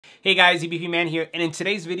Hey guys, EBPMAN here, and in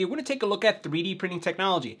today's video, we're going to take a look at 3D printing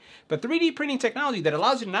technology. But 3D printing technology that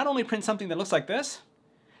allows you to not only print something that looks like this,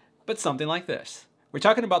 but something like this. We're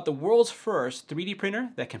talking about the world's first 3D printer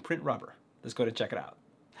that can print rubber. Let's go to check it out.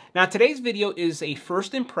 Now today's video is a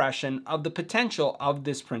first impression of the potential of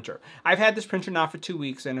this printer. I've had this printer now for 2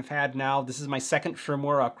 weeks and I've had now, this is my second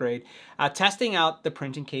firmware upgrade, testing out the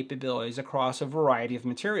printing capabilities across a variety of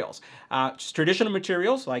materials. Just traditional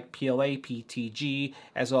materials like PLA, PTG,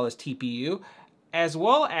 as well as TPU, as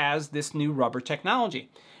well as this new rubber technology.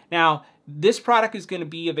 Now, this product is going to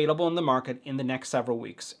be available in the market in the next several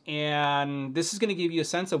weeks, and this is going to give you a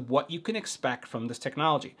sense of what you can expect from this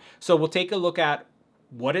technology. So we'll take a look at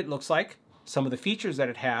what it looks like, some of the features that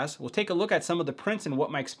it has. We'll take a look at some of the prints and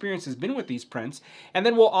what my experience has been with these prints. And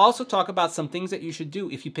then we'll also talk about some things that you should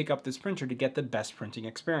do if you pick up this printer to get the best printing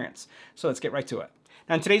experience. So let's get right to it.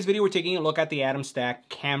 Now in today's video, we're taking a look at the Atomstack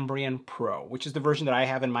Cambrian Pro, which is the version that I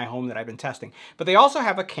have in my home that I've been testing. But they also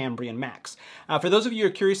have a Cambrian Max. For those of you who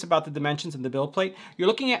are curious about the dimensions of the build plate, you're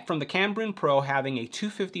looking at, from the Cambrian Pro, having a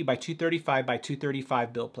 250 by 235 by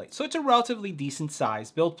 235 build plate. So it's a relatively decent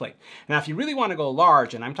sized build plate. Now if you really want to go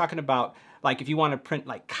large, and I'm talking about like if you want to print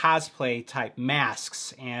like cosplay type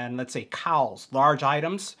masks and let's say cowls, large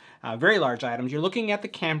items, very large items, you're looking at the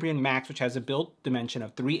Cambrian Max, which has a build dimension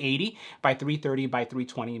of 380 by 330 by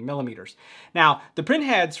 320 millimeters. Now, the print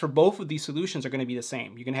heads for both of these solutions are going to be the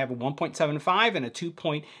same. You're going to have a 1.75 and a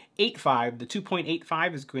 2.85. The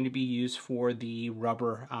 2.85 is going to be used for the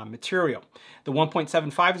rubber material. The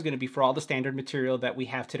 1.75 is going to be for all the standard material that we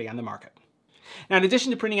have today on the market. Now, in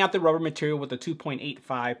addition to printing out the rubber material with the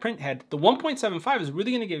 2.85 print head, the 1.75 is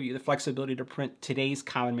really going to give you the flexibility to print today's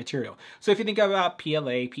common material. So if you think about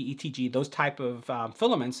PLA, PETG, those type of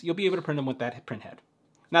filaments, you'll be able to print them with that print head.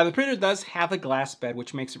 Now the printer does have a glass bed,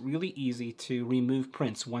 which makes it really easy to remove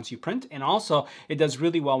prints once you print, and also it does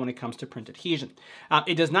really well when it comes to print adhesion.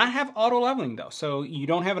 It does not have auto leveling though, so you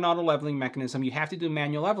don't have an auto leveling mechanism. You have to do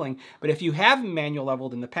manual leveling, but if you have manual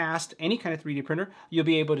leveled in the past, any kind of 3D printer, you'll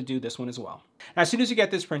be able to do this one as well. Now as soon as you get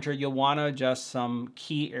this printer, you'll want to adjust some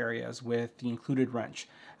key areas with the included wrench.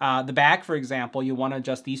 The back, for example, you want to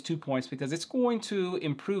adjust these 2 points because it's going to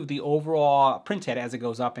improve the overall print head as it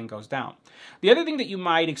goes up and goes down. The other thing that you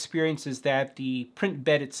might experience is that the print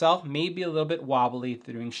bed itself may be a little bit wobbly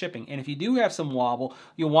during shipping. And if you do have some wobble,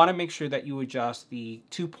 you'll want to make sure that you adjust the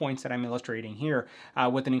 2 points that I'm illustrating here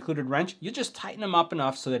with an included wrench. You just tighten them up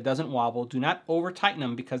enough so that it doesn't wobble. Do not over tighten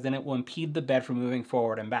them because then it will impede the bed from moving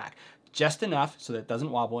forward and back. Just enough so that it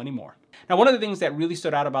doesn't wobble anymore. Now, one of the things that really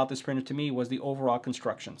stood out about this printer to me was the overall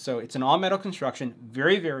construction. So it's an all-metal construction,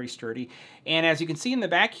 very, very sturdy. And as you can see in the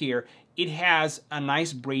back here, it has a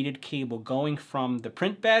nice braided cable going from the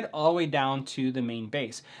print bed all the way down to the main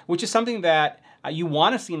base, which is something that you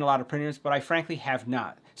want to see in a lot of printers, but I frankly have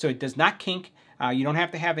not. So it does not kink. You don't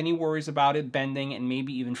have to have any worries about it bending and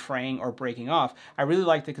maybe even fraying or breaking off. I really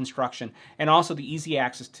like the construction and also the easy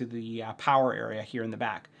access to the power area here in the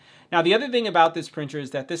back. Now, the other thing about this printer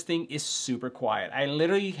is that this thing is super quiet. I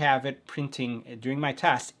literally have it printing during my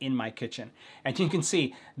tests in my kitchen. And you can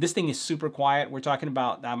see, this thing is super quiet. We're talking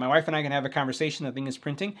about, my wife and I can have a conversation, the thing is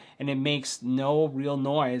printing, and it makes no real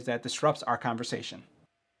noise that disrupts our conversation.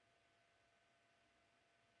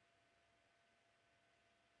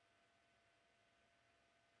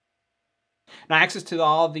 Now, access to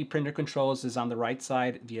all the printer controls is on the right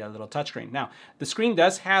side via a little touchscreen. Now, the screen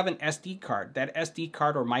does have an SD card. That SD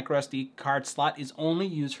card or micro SD card slot is only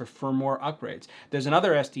used for firmware upgrades. There's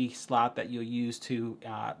another SD slot that you'll use to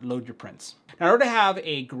load your prints. Now, in order to have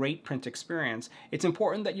a great print experience, it's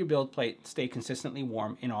important that your build plate stay consistently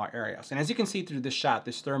warm in all areas. And as you can see through this shot,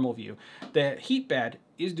 this thermal view, the heat bed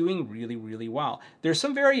is doing really, really well. There's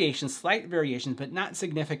some variations, slight variations, but not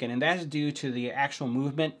significant, and that is due to the actual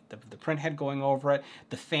movement, the print head going over it,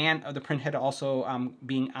 the fan of the print head also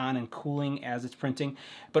being on and cooling as it's printing.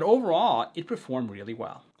 But overall, it performed really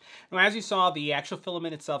well. Now, as you saw, the actual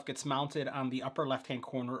filament itself gets mounted on the upper left-hand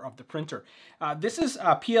corner of the printer. This is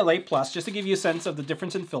PLA+, just to give you a sense of the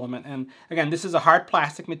difference in filament. And again, this is a hard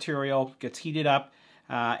plastic material, gets heated up,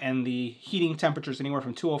 and the heating temperature is anywhere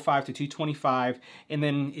from 205 to 225, and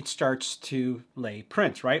then it starts to lay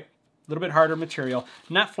prints, right? A little bit harder material,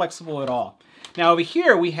 not flexible at all. Now over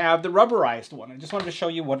here we have the rubberized one. I just wanted to show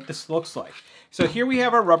you what this looks like. So here we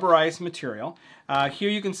have our rubberized material. Here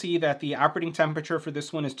you can see that the operating temperature for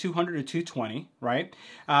this one is 200 to 220, right?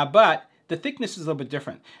 But the thickness is a little bit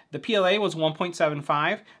different. The PLA was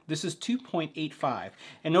 1.75. This is 2.85.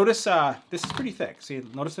 And notice this is pretty thick. See,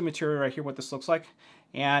 notice the material right here, what this looks like.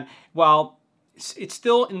 And while it's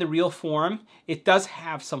still in the real form, it does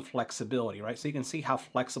have some flexibility, right? So you can see how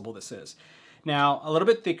flexible this is. Now, a little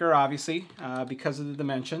bit thicker, obviously, because of the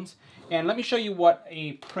dimensions. And let me show you what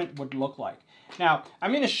a print would look like. Now,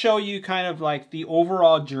 I'm going to show you kind of like the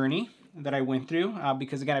overall journey that I went through,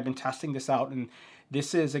 because again, I've been testing this out, and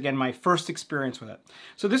this is, again, my first experience with it.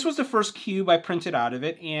 So this was the first cube I printed out of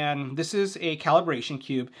it, and this is a calibration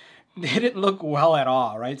cube. It didn't look well at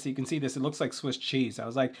all, right? So you can see this, it looks like Swiss cheese. I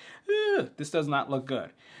was like, this does not look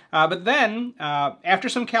good. But then, after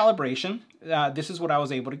some calibration, this is what I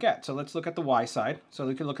was able to get. So let's look at the Y side. So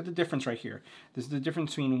we can look at the difference right here. This is the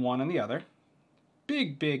difference between one and the other.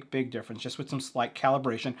 Big, big, big difference, just with some slight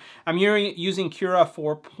calibration. I'm using Cura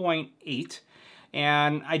 4.8.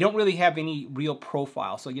 And I don't really have any real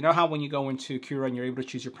profile. So you know how when you go into Cura and you're able to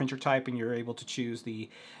choose your printer type and you're able to choose the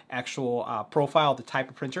actual profile, the type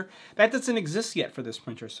of printer? That doesn't exist yet for this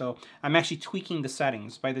printer. So I'm actually tweaking the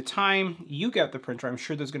settings. By the time you get the printer, I'm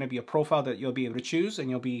sure there's going to be a profile that you'll be able to choose and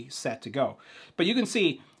you'll be set to go. But you can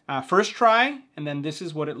see first try, and then this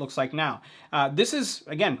is what it looks like now. This is,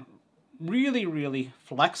 again, really, really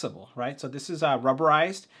flexible, right? So this is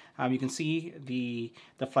rubberized. You can see the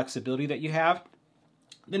flexibility that you have.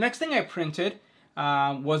 The next thing I printed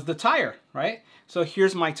was the tire, right? So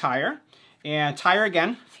here's my tire, and tire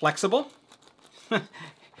again, flexible.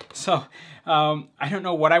 So I don't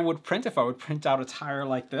know what I would print if I would print out a tire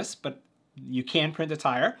like this, but you can print a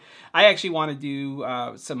tire. I actually want to do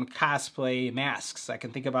some cosplay masks. I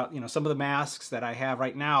can think about, some of the masks that I have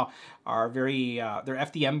right now are very, they're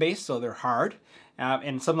FDM based, so they're hard.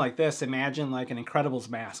 And something like this, imagine like an Incredibles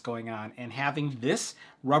mask going on and having this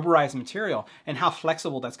rubberized material and how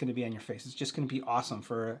flexible that's going to be on your face. It's just going to be awesome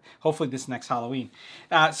for hopefully this next Halloween.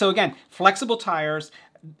 So again, flexible tires.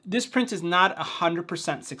 This print is not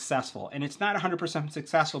 100% successful, and it's not 100%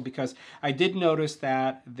 successful because I did notice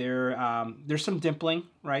that there's some dimpling,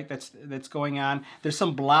 right? That's going on. There's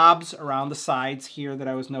some blobs around the sides here that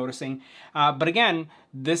I was noticing. But again,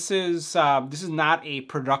 this is not a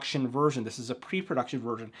production version. This is a pre-production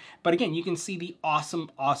version. But again, you can see the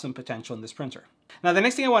awesome, awesome potential in this printer. Now, the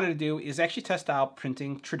next thing I wanted to do is actually test out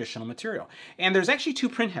printing traditional material. And there's actually two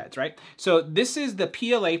print heads, right? So this is the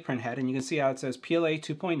PLA print head, and you can see how it says PLA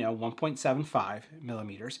 2.0, 1.75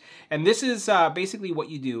 millimeters. And this is basically what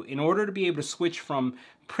you do in order to be able to switch from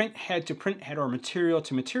print head to print head or material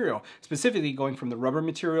to material, specifically going from the rubber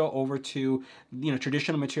material over to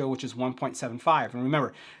traditional material, which is 1.75. And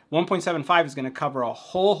remember, 1.75 is going to cover a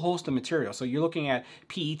whole host of material. So you're looking at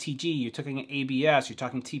PETG, you're talking ABS, you're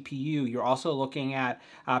talking TPU, you're also looking at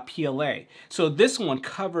PLA. So this one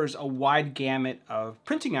covers a wide gamut of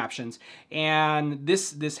printing options, and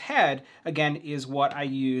this head, again, is what I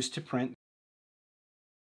use to print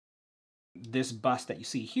this bust that you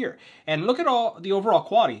see here. And look at all the overall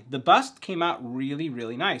quality. The bust came out really,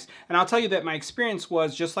 really nice. And I'll tell you that my experience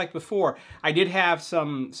was just like before. I did have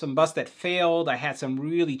some busts that failed. I had some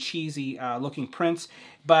really cheesy looking prints.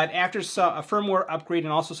 But after a firmware upgrade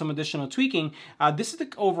and also some additional tweaking, this is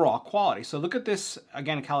the overall quality. So look at this,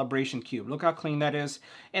 again, a calibration cube. Look how clean that is.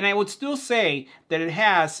 And I would still say that it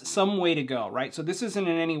has some way to go, right? So this isn't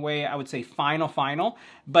in any way, I would say, final.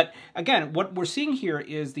 But again, what we're seeing here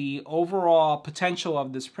is the overall potential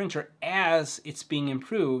of this printer as it's being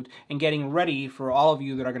improved and getting ready for all of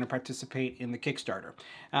you that are going to participate in the Kickstarter.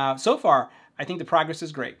 So far, I think the progress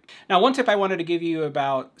is great. Now, one tip I wanted to give you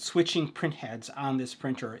about switching print heads on this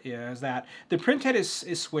printer is that the print head is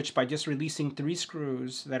switched by just releasing 3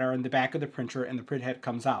 screws that are in the back of the printer, and the print head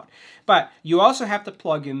comes out. But you also have to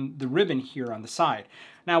plug in the ribbon here on the side.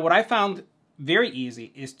 Now, what I found very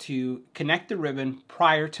easy is to connect the ribbon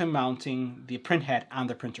prior to mounting the print head on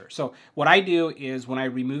the printer. So what I do is when I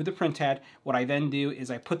remove the print head, what I then do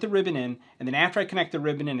is I put the ribbon in, and then after I connect the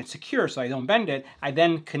ribbon and it's secure so I don't bend it, I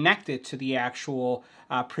then connect it to the actual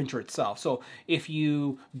printer itself. So if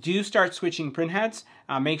you do start switching print heads,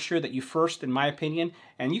 make sure that you first, in my opinion,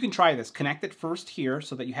 and you can try this, connect it first here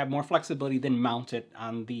so that you have more flexibility, then mount it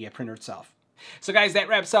on the printer itself. So guys, that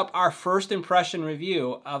wraps up our first impression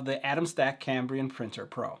review of the Atomstack Cambrian Printer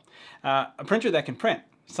Pro. A printer that can print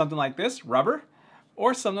something like this, rubber,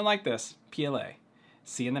 or something like this, PLA.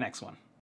 See you in the next one.